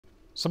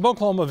Some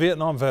Oklahoma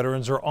Vietnam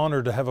veterans are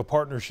honored to have a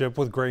partnership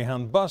with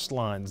Greyhound bus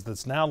lines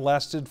that's now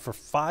lasted for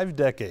 5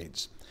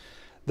 decades.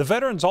 The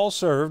veterans all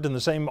served in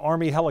the same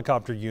Army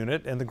helicopter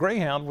unit, and the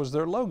Greyhound was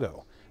their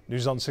logo.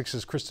 News on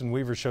 6's Kristen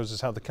Weaver shows us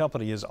how the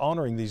company is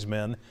honoring these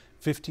men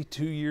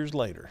 52 years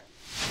later.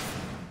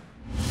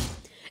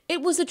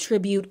 It was a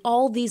tribute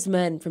all these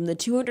men from the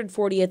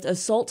 240th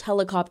Assault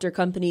Helicopter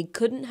Company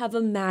couldn't have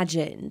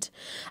imagined.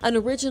 An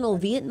original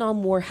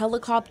Vietnam War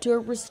helicopter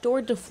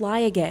restored to fly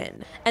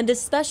again, and a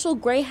special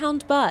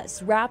Greyhound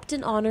bus wrapped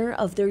in honor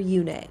of their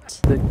unit.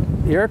 The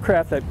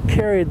aircraft that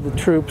carried the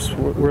troops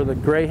were the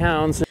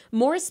Greyhounds.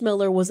 Morris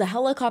Miller was a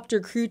helicopter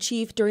crew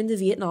chief during the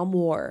Vietnam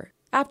War.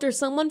 After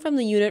someone from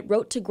the unit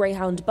wrote to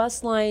Greyhound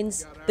bus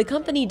lines, the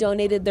company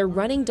donated their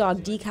running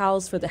dog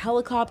decals for the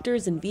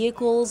helicopters and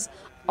vehicles,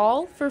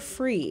 all for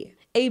free.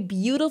 A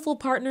beautiful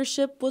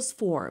partnership was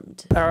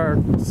formed. Our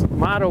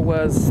motto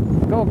was,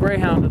 "Go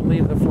Greyhound and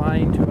leave the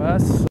flying to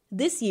us."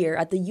 This year,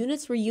 at the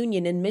unit's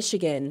reunion in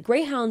Michigan,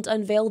 Greyhound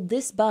unveiled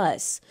this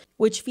bus,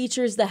 which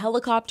features the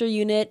helicopter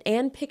unit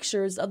and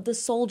pictures of the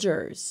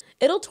soldiers.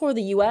 It'll tour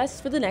the U.S.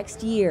 for the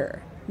next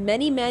year.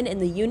 Many men in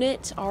the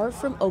unit are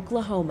from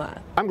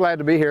Oklahoma. I'm glad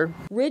to be here.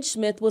 Ridge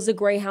Smith was a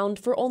Greyhound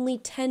for only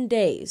 10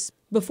 days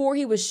before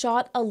he was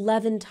shot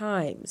 11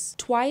 times,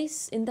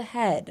 twice in the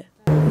head.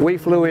 We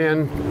flew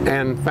in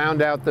and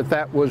found out that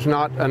that was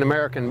not an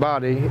American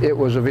body, it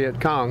was a Viet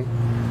Cong.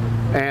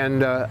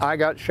 And I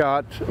got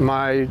shot,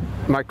 my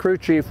crew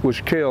chief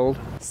was killed.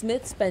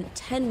 Smith spent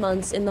 10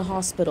 months in the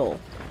hospital.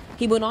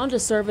 He went on to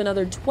serve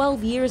another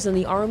 12 years in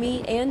the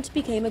Army and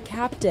became a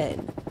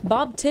captain.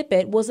 Bob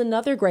Tippett was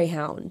another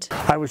Greyhound.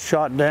 I was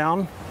shot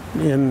down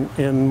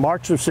in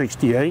March of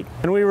 '68,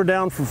 and we were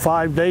down for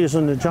 5 days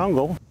in the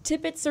jungle.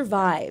 Tippett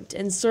survived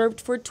and served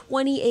for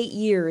 28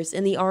 years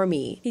in the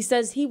Army. He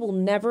says he will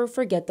never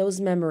forget those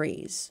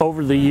memories.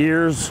 Over the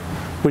years,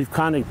 we've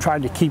kind of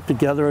tried to keep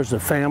together as a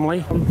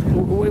family.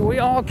 We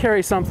all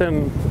carry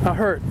something, a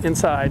hurt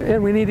inside,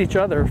 and we need each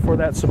other for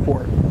that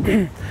support.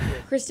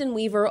 Kristen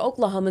Weaver,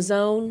 Oklahoma's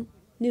Own,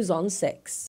 News on 6.